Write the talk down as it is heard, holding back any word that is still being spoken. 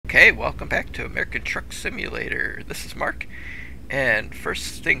Hey, welcome back to American Truck Simulator. This is Mark, and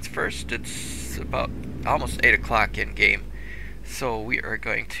first things first, it's about almost 8 o'clock in game, so we are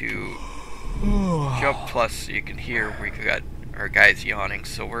going to jump. Plus you can hear we got our guys yawning,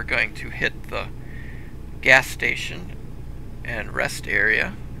 so we're going to hit the gas station and rest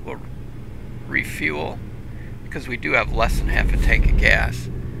area. We'll refuel because we do have less than half a tank of gas,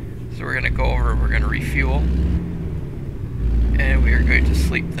 so we're going to go over, we're going to refuel, and we are going to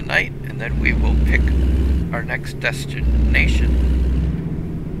sleep the night, and then we will pick our next destination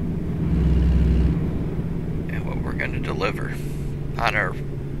and what we're going to deliver on our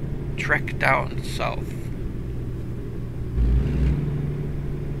trek down south.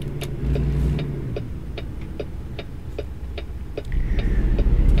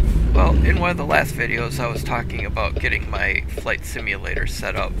 Well, in one of the last videos I was talking about getting my flight simulator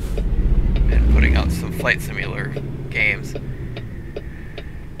set up and putting out some flight simulator games.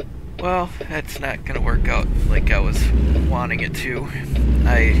 Well, that's not going to work out like I was wanting it to.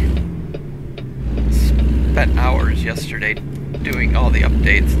 I spent hours yesterday doing all the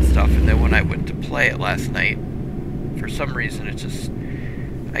updates and stuff, and then when I went to play it last night, for some reason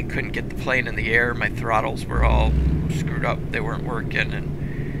I couldn't get the plane in the air. My throttles were all screwed up. They weren't working,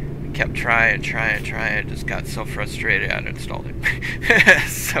 and I kept trying. I just got so frustrated I uninstalled it.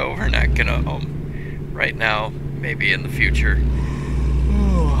 So we're not going to, right now, maybe in the future,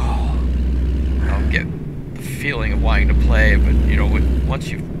 I'll get the feeling of wanting to play, but you know, once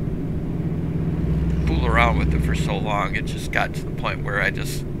you fool around with it for so long, it just got to the point where I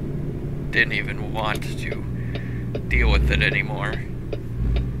just didn't even want to deal with it anymore.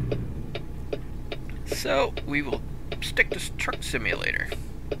 So we will stick to Truck Simulator.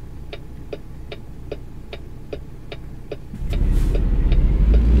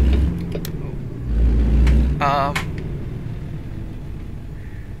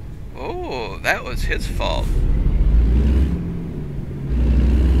 Oh, that was his fault.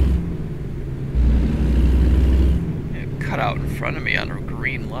 It cut out in front of me on a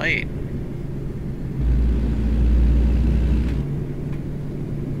green light.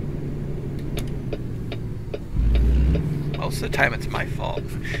 Most of the time it's my fault.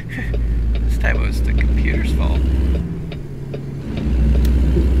 This time it was the computer's fault.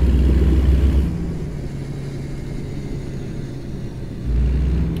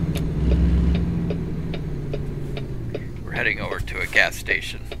 Heading over to a gas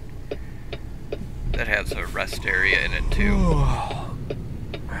station that has a rest area in it too.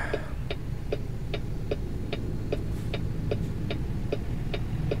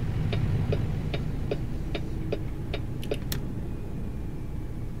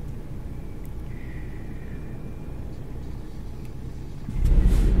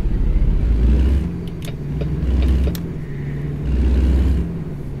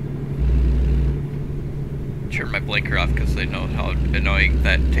 Turn my blinker off because they know how annoying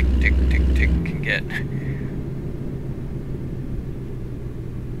that tick tick tick tick can get.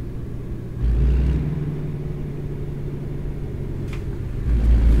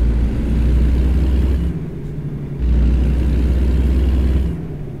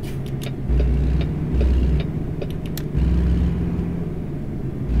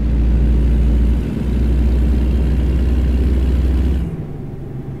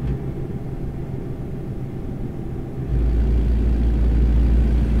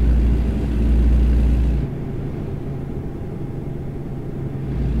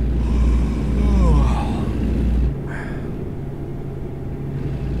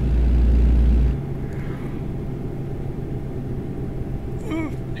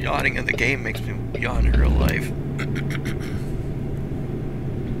 Yawning in the game makes me yawn in real life.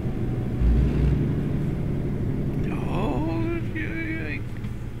 Oh, yeah.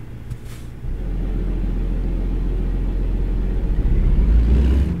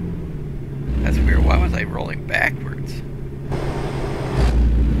 That's weird. Why was I rolling backwards?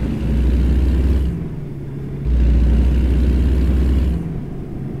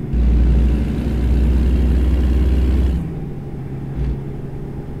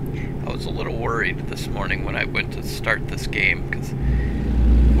 A little worried this morning when I went to start this game, because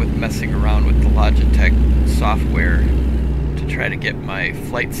with messing around with the Logitech software to try to get my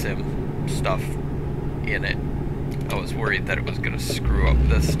flight sim stuff in it, I was worried that it was going to screw up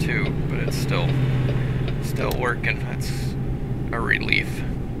this too, but it's still working. That's a relief.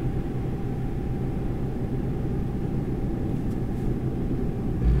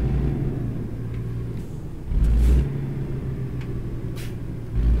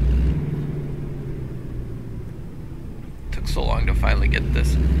 So long to finally get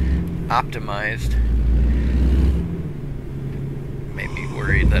this optimized. Maybe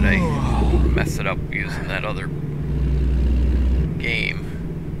worried that I mess it up using that other game.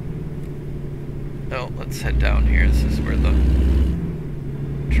 Oh, let's head down here. This is where the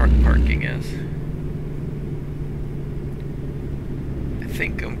truck parking is. I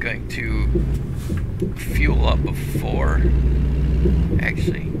think I'm going to fuel up before.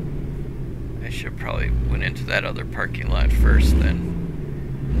 Actually, I should probably went into that other parking lot first then.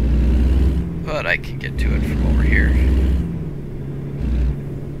 But I can get to it from over here.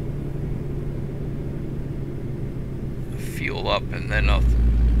 Fuel up and then I'll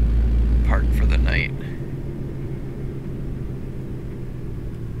park for the night.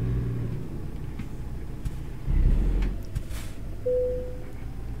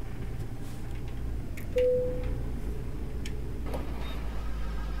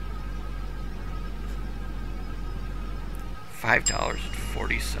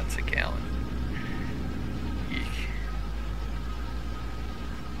 $5.40 a gallon. Eek.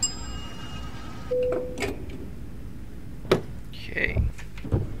 Okay.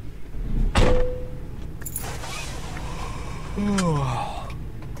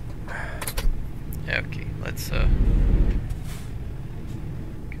 Okay, let's I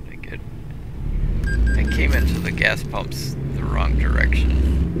came into the gas pumps the wrong direction.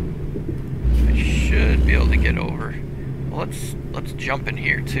 I should be able to get over. Well, let's jump in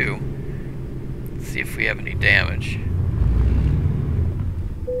here too. See if we have any damage.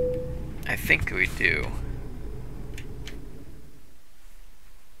 I think we do.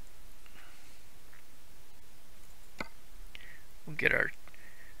 We'll get our...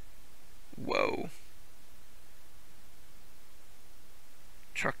 Whoa.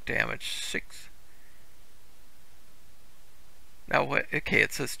 Truck damage 6. Now what? Okay,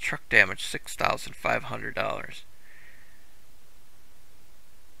 it says truck damage $6,500.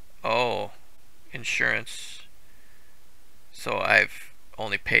 Oh, insurance. So I've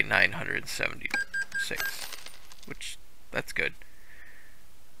only paid $976, which that's good.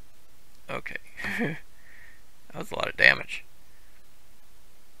 Okay, that was a lot of damage.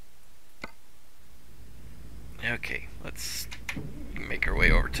 Okay, let's make our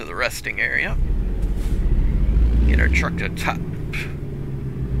way over to the resting area. Get our truck to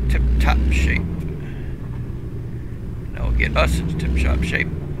tip-top shape. Now we'll get us into tip-top shape.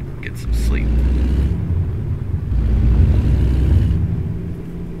 Get some sleep.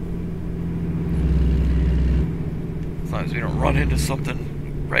 As long as we don't run into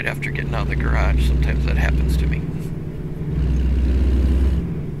something right after getting out of the garage. Sometimes that happens to me.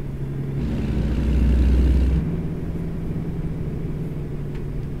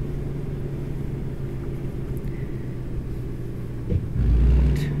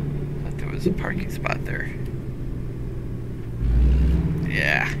 Thought there was a parking spot there.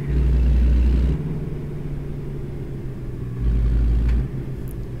 Yeah.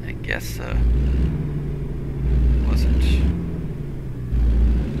 I guess wasn't.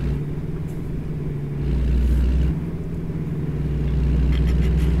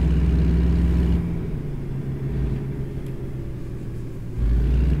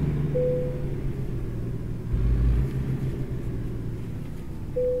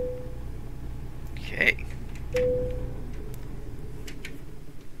 Okay.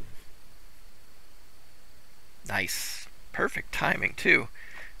 Nice. Perfect timing too.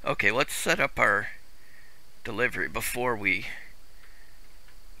 Okay, let's set up our delivery before we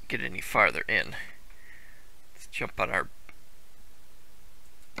get any farther in. Let's jump on our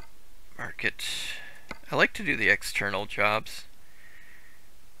market. I like to do the external jobs.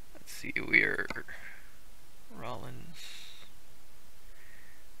 Let's see, we're Rollins.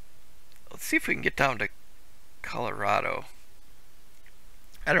 Let's see if we can get down to Colorado.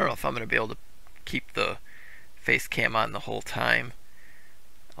 I don't know if I'm going to be able to keep the face cam on the whole time.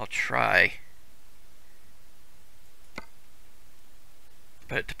 I'll try.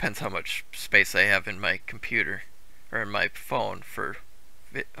 But it depends how much space I have in my computer or in my phone for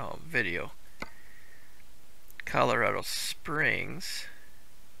video. Colorado Springs.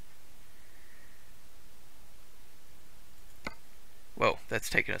 Whoa, that's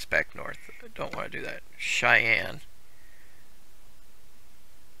taking us back north. I don't want to do that. Cheyenne.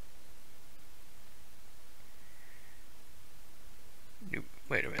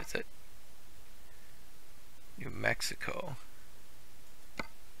 Wait a minute, is it New Mexico?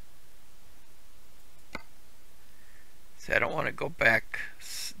 See, I don't want to go back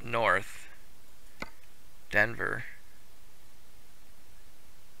north. Denver.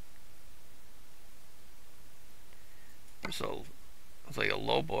 There's like a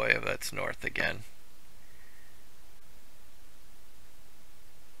low boy that's north again.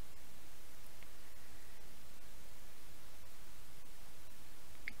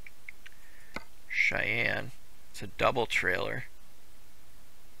 Cheyenne. It's a double trailer.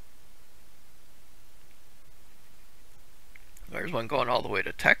 There's one going all the way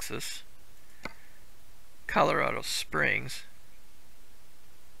to Texas. Colorado Springs.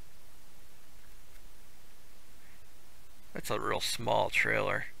 That's a real small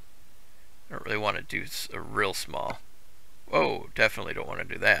trailer. I don't really want to do a real small. Whoa, definitely don't want to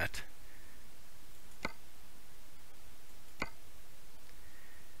do that.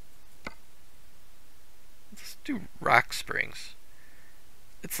 Let's do Rock Springs.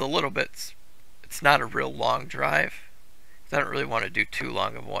 It's a little bit, it's not a real long drive. I don't really want to do too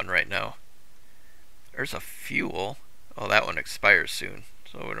long of one right now. There's a fuel. Oh, that one expires soon,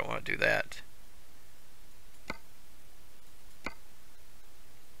 so we don't want to do that.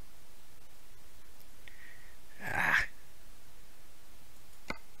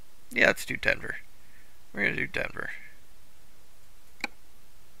 Yeah, let's do Denver. We're going to do Denver.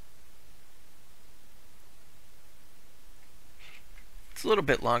 It's a little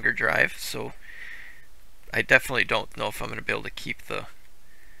bit longer drive, so I definitely don't know if I'm going to be able to keep the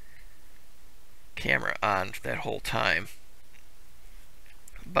camera on that whole time.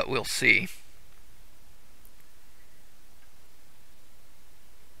 But we'll see.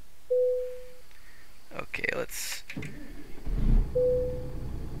 Okay, let's...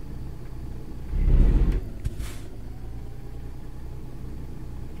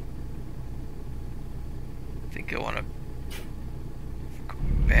 I think I want to go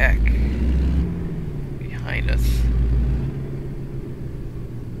back behind us.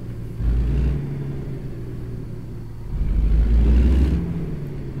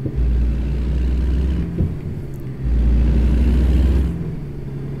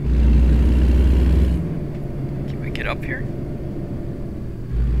 Can we get up here?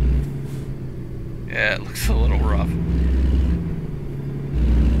 Yeah, it looks a little rough.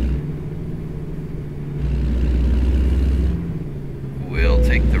 We'll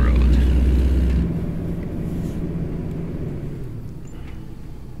take the road.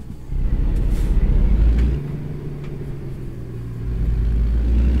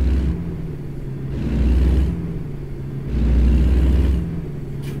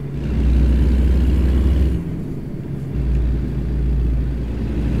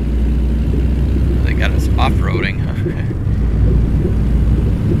 They got us off-roading, huh?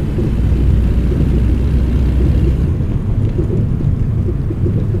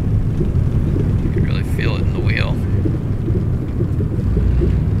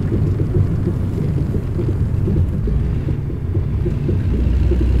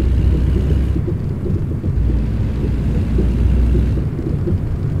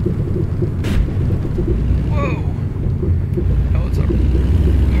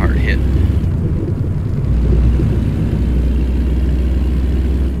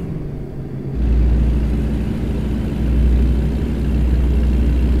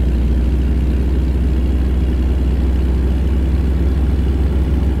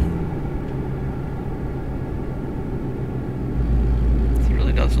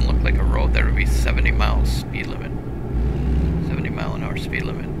 Doesn't look like a road. There would be 70 miles speed limit. 70 mile an hour speed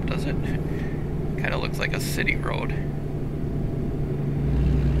limit, does it? Kind of looks like a city road.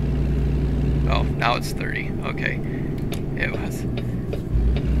 Oh, now it's 30. Okay. It was.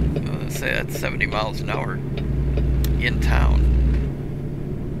 Let's say that's 70 miles an hour in town.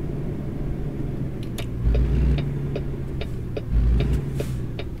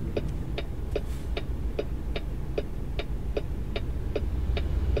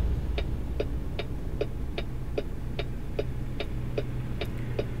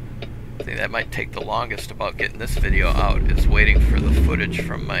 That might take the longest about getting this video out is waiting for the footage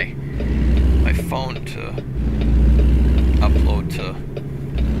from my phone to upload to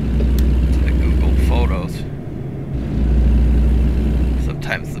the Google Photos.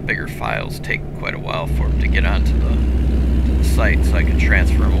 Sometimes the bigger files take quite a while for them to get onto the site, so I can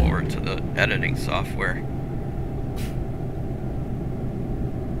transfer them over to the editing software.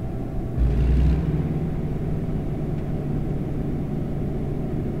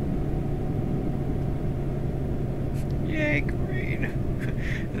 Yay, green.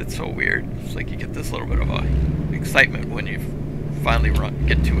 It's so weird. It's like you get this little bit of excitement when you finally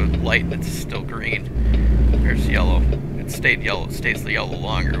get to a light and it's still green. There's yellow. It stayed yellow. It stays the yellow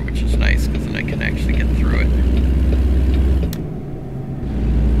longer, which is nice because then I can actually get through it.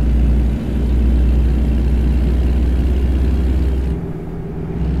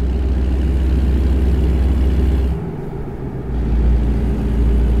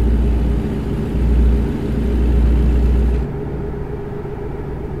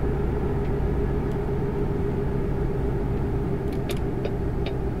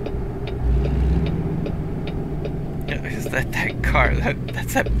 that car.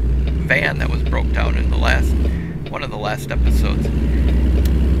 That's that van that was broke down in the last one of the last episodes.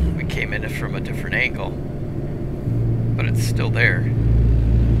 We came in it from a different angle, but it's still there.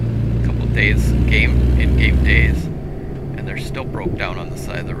 A couple days, in-game days, and they're still broke down on the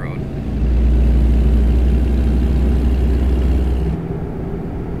side of the road.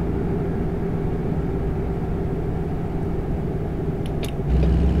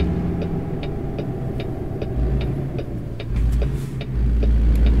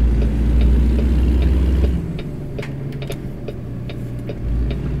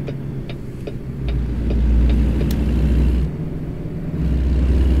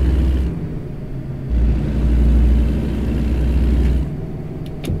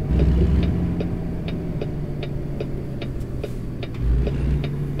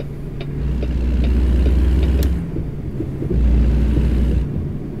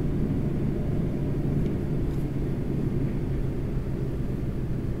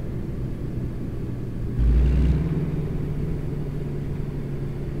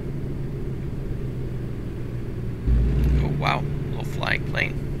 Wow, little flying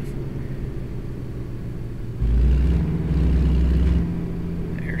plane.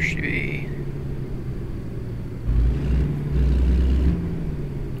 There she be.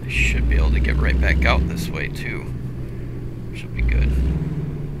 I should be able to get right back out this way too. Should be good.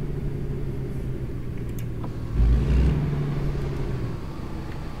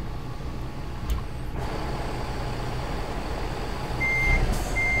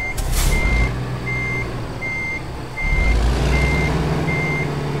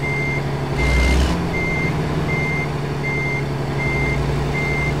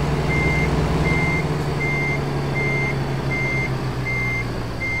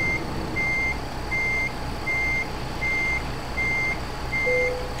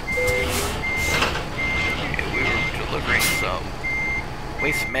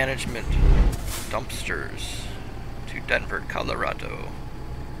 Waste management dumpsters to Denver, Colorado.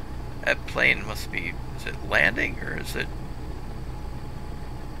 That plane must be, is it landing or is it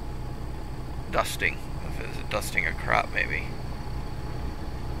dusting? Is it dusting a crop maybe?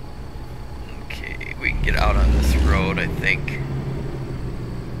 Okay, we can get out on this road, I think.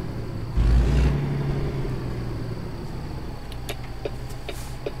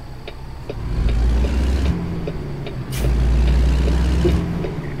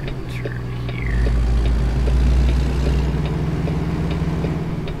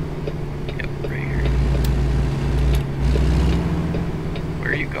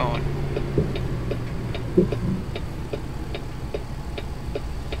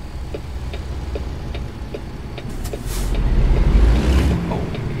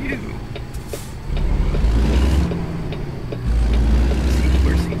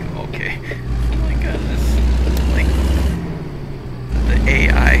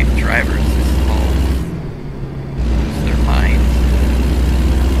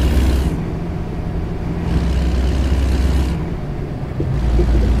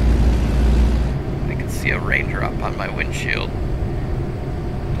 On my windshield.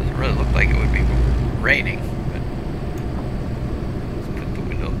 Doesn't really look like it would be raining, but let's put the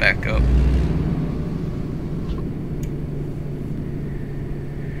window back up.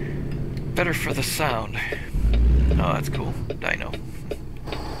 Better for the sound. Oh, that's cool. Dino.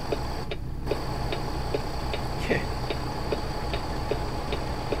 Okay.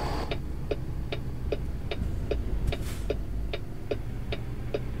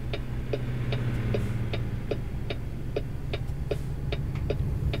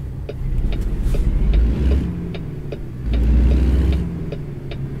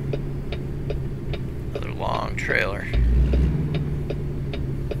 Trailer.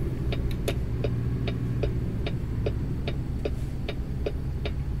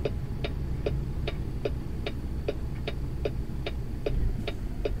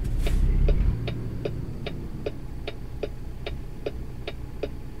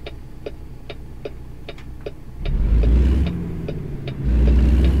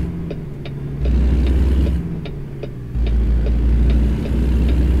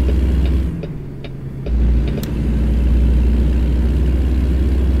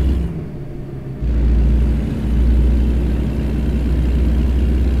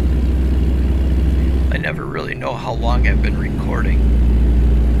 Know how long I've been recording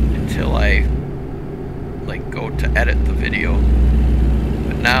until I go to edit the video,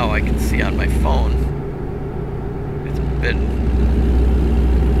 but now I can see on my phone I've been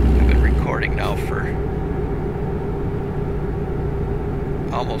recording now for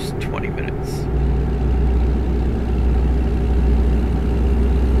almost 20 minutes.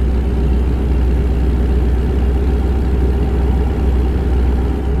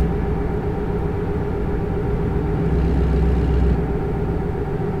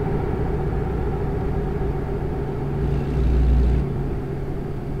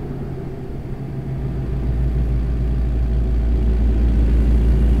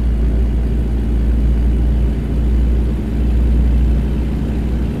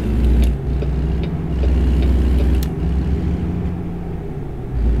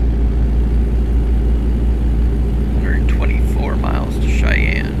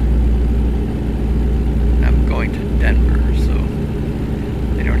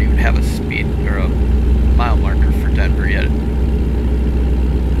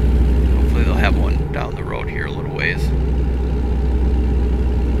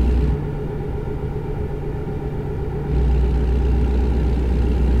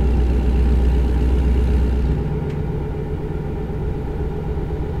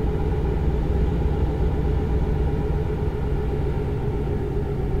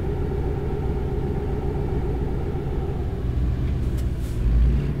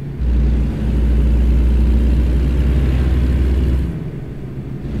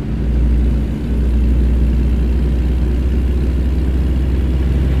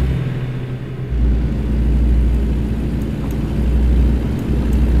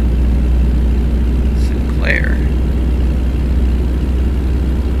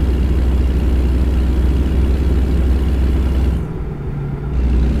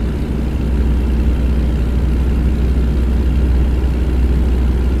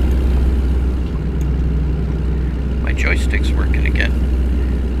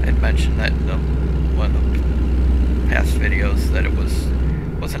 mentioned that in one of the past videos, that it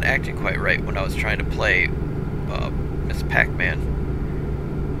wasn't acting quite right when I was trying to play Miss Pac-Man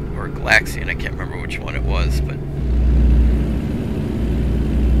or Galaxian. I can't remember which one it was, but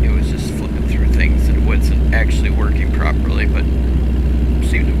it was just flipping through things and it wasn't actually working properly, but it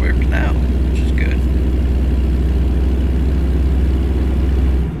seemed to work now, which is good.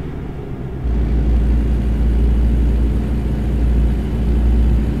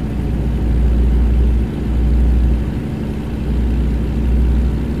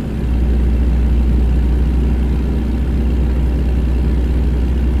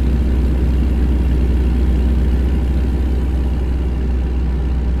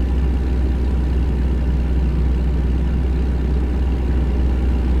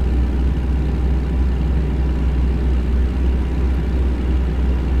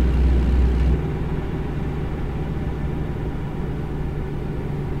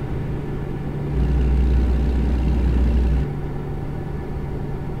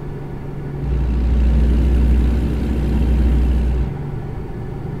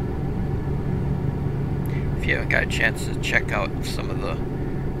 If you haven't got a chance to check out some of the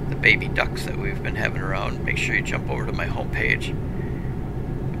baby ducks that we've been having around, make sure you jump over to my homepage. I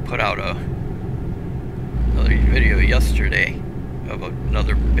put out another video yesterday of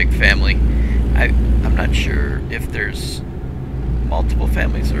another big family. I'm not sure if there's multiple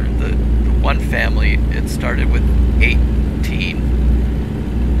families or the one family. It started with 18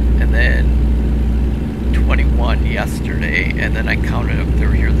 and then 21 yesterday, and then I counted them. They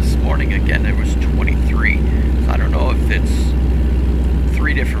were here this morning again. There was 23. So I don't know if it's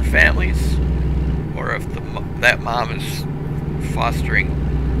 3 different families or if that mom is fostering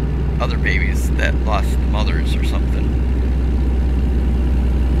other babies that lost mothers or something.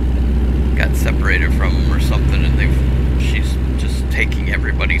 Got separated from them or something, and she's just taking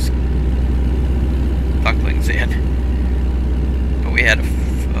everybody's ducklings in. But we had a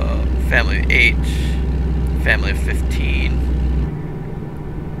family of 8. Family of 15,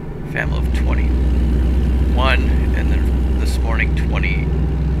 family of 21, and then this morning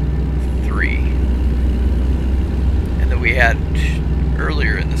 23. And then we had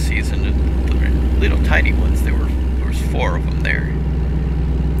earlier in the season the little tiny ones. There was 4 of them there.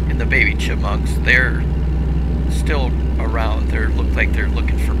 And the baby chipmunks, they're still around. They look like they're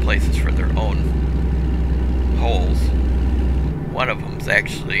looking for places for their own holes. One of them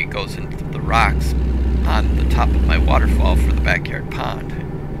actually goes into the rocks on the top of my waterfall for the backyard pond.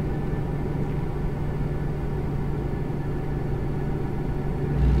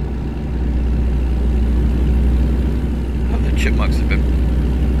 The chipmunks have been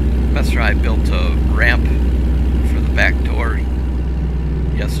messing around. I built a ramp for the back door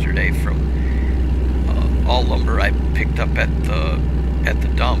yesterday from all lumber I picked up at the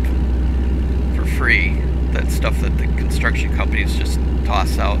dump for free. That stuff that the construction companies just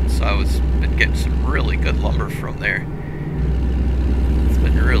toss out. So I was been getting some really good lumber from there. It's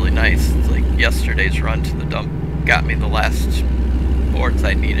been really nice. It's like yesterday's run to the dump got me the last boards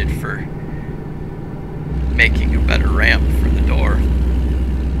I needed for making a better ramp for the door.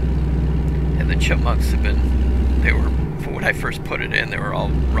 And the chipmunks have been, they were, when I first put it in, they were all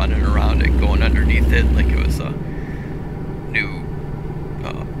running around it, going underneath it like it was a new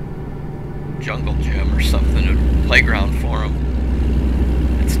jungle gym or something, a playground for them.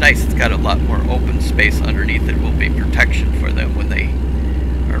 It's nice. It's got a lot more open space underneath it. Will be protection for them when they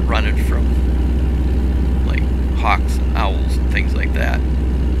are running from like hawks and owls and things like that.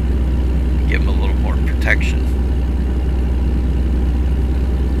 Give them a little more protection.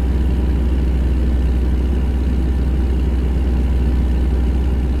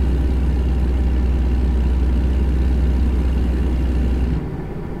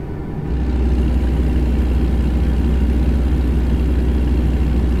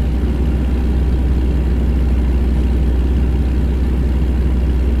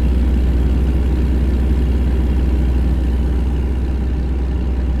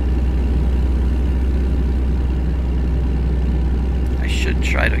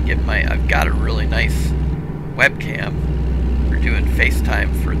 Try to get I've got a really nice webcam for doing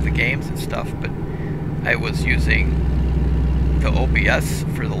FaceTime for the games and stuff, but I was using the OBS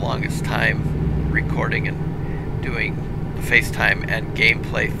for the longest time, recording and doing the FaceTime and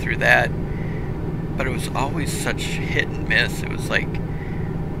gameplay through that, but it was always such hit and miss. It was like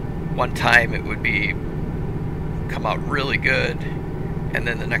one time it would come out really good, and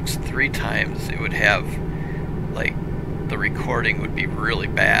then the next 3 times it would have like the recording would be really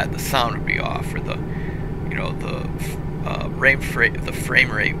bad, the sound would be off, or the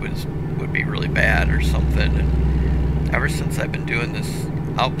frame rate would be really bad or something. And ever since I've been doing this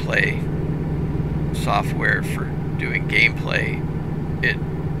outplay software for doing gameplay,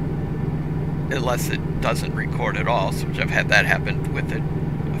 unless it doesn't record at all, which I've had that happen with it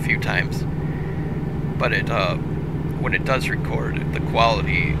a few times. But when it does record, the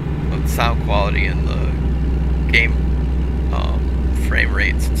quality, the sound quality and the game frame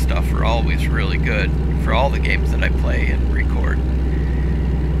rates and stuff are always really good for all the games that I play and record.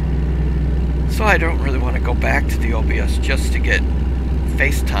 So I don't really want to go back to the OBS just to get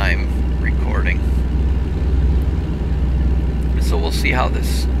FaceTime recording. So we'll see how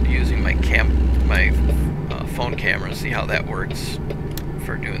this, using my phone camera, see how that works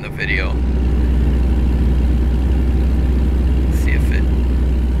for doing the video. See if it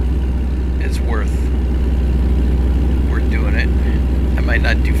is worth doing it. I might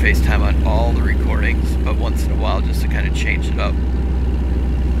not do FaceTime on all the recordings, but once in a while just to kind of change it up.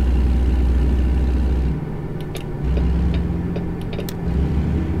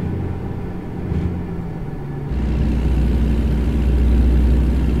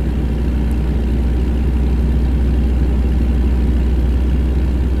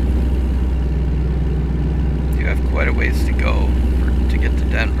 Do have quite a ways to go to get to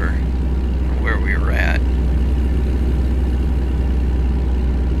Denver from where we were at.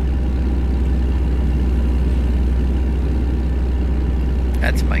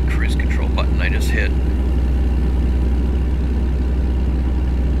 That's my cruise control button I just hit.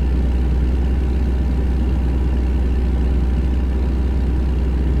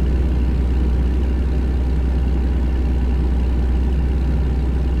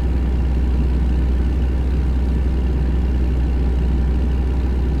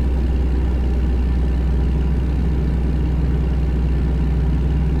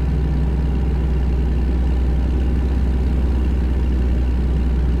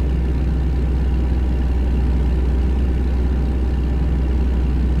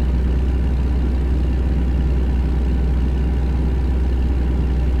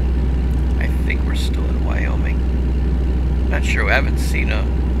 Sure, I haven't seen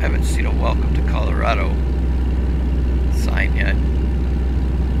a welcome to Colorado sign yet.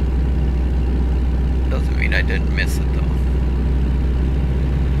 Doesn't mean I didn't miss it though.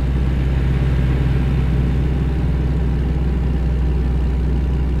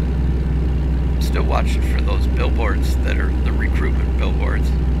 I'm still watching for those billboards that are the recruitment billboards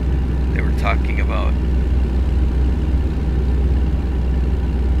they were talking about.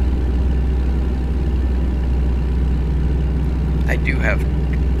 I do have,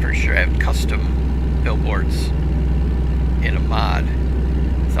 for sure, I have custom billboards in a mod,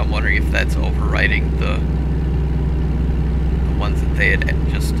 so I'm wondering if that's overwriting the ones that they had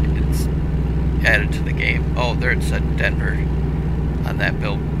just added to the game. Oh, there it said Denver on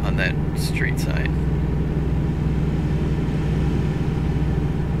that street sign.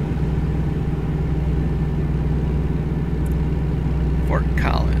 Fort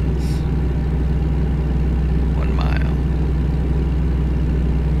Collins, 1 mile.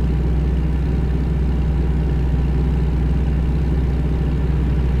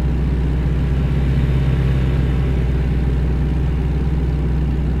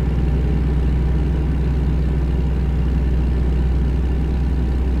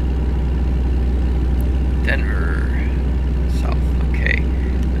 Denver, south, okay.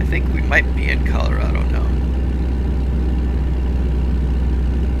 I think we might be in Colorado now.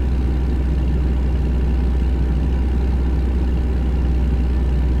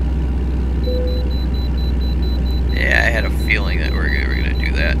 Yeah, I had a feeling that we were going to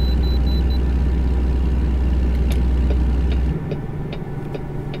do that.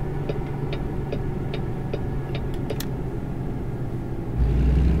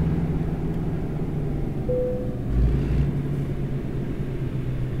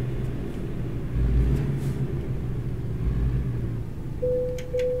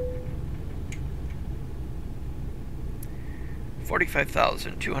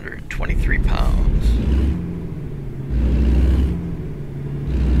 £45,223.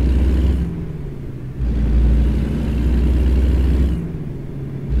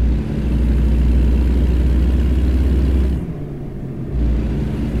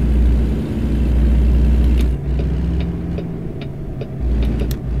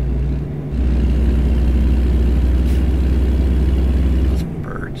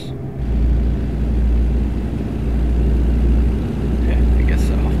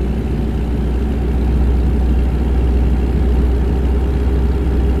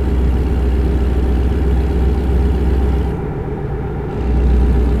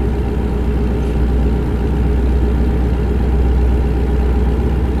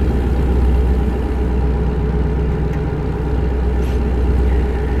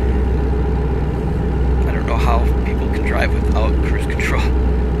 drive without cruise control.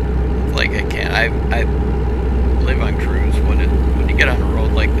 Like I can't. I live on cruise when you get on a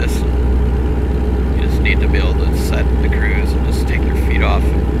road like this. You just need to be able to set the cruise and just take your feet off.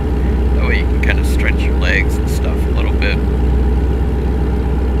 That way you can kind of stretch your legs and stuff a little bit.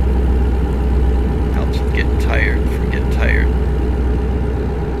 Helps with getting tired, from getting tired.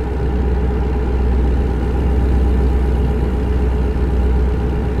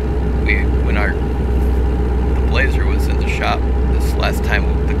 When the Blazer was in the shop this last time,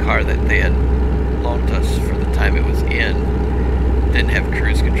 the car that they had loaned us for the time it was in didn't have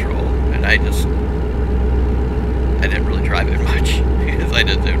cruise control, and I didn't really drive it much because I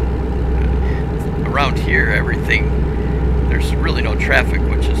did around here everything, there's really no traffic,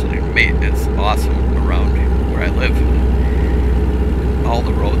 which is it's awesome around where I live. All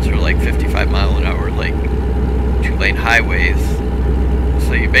the roads are like 55 mile an hour, like 2-lane highways.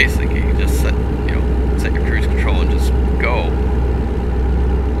 So you basically just set your cruise control and just go.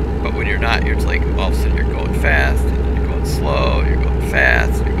 But when you're not, you're just like all of a sudden you're going fast, and then you're going slow, you're going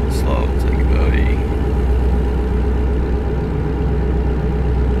fast, and you're going slow. It's like,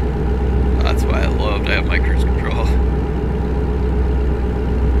 that's why I love to have my cruise control.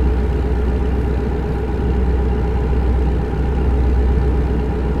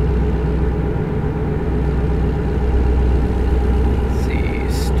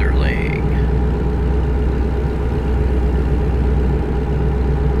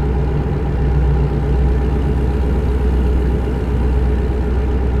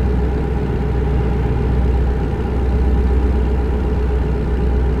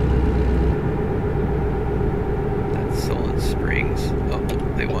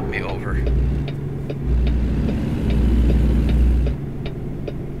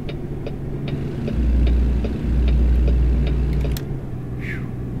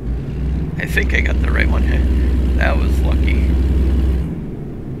 I think I got the right one. That was lucky.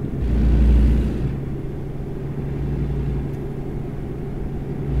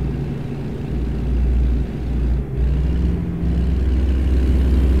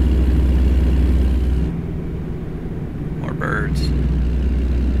 More birds. At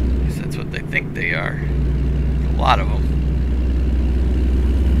least that's what they think they are. A lot of them.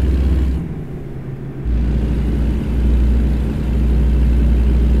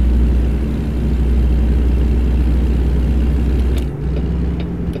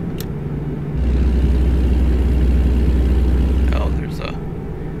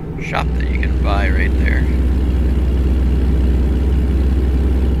 Shop that you can buy right there.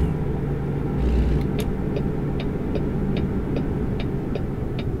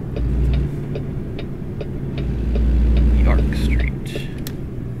 York Street.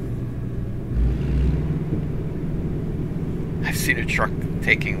 I've seen a truck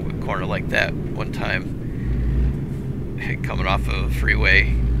taking a corner like that one time, coming off of a freeway,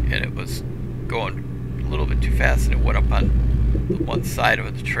 and it was going a little bit too fast, and it went up on one side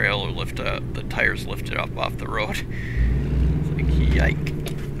of the trailer, the tires lifted up off the road. It's like, yike.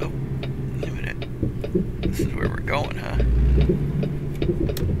 Oh, wait a minute. This is where we're going, huh?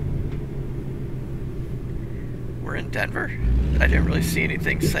 We're in Denver? I didn't really see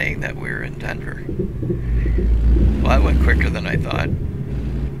anything saying that we were in Denver. Well, that went quicker than I thought.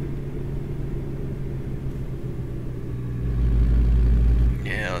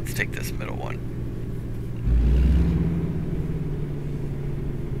 Yeah, let's take this middle one.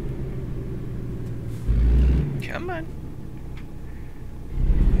 Come on.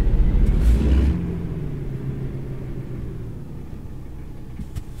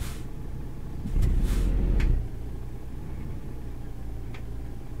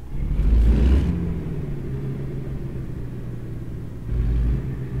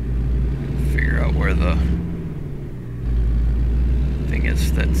 Figure out where the thing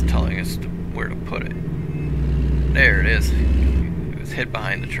is that's telling us where to put it. There it is. It was hid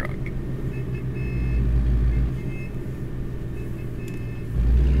behind the truck.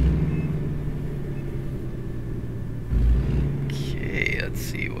 Let's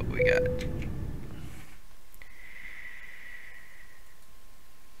see what we got.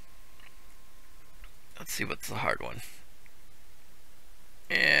 Let's see what's the hard one.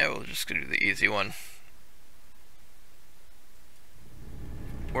 Yeah, we'll just do the easy one.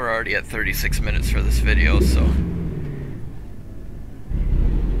 We're already at 36 minutes for this video, so...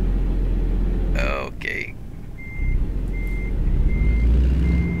 Okay.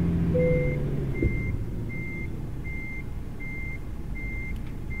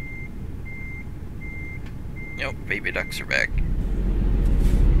 Nope, baby ducks are back.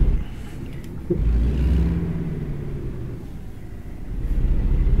 See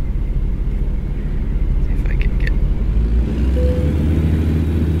if I can get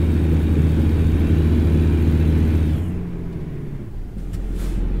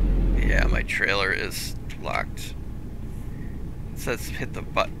hit the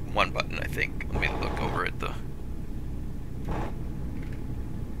one button, I think. Let me look over at the...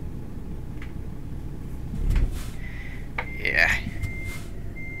 Yeah.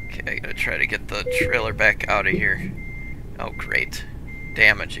 Okay, I gotta try to get the trailer back out of here. Oh, great.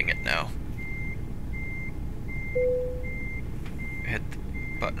 Damaging it now. Hit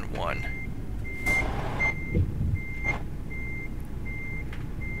button 1.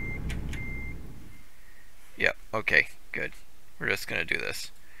 Yep, okay, good. We're just gonna do this.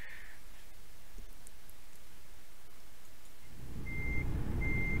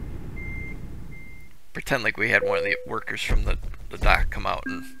 Pretend like we had one of the workers from the dock come out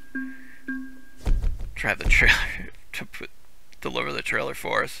and drive the trailer to deliver the trailer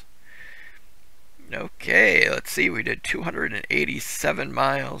for us. Okay, let's see, we did 287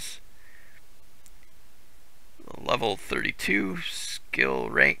 miles. Level 32,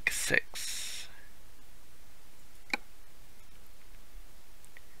 skill rank 6.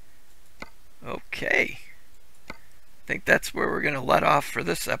 Okay. I think that's where we're going to let off for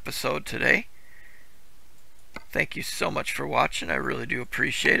this episode today. Thank you so much for watching. I really do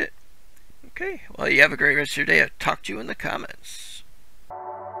appreciate it. Okay, well, you have a great rest of your day. I'll talk to you in the comments.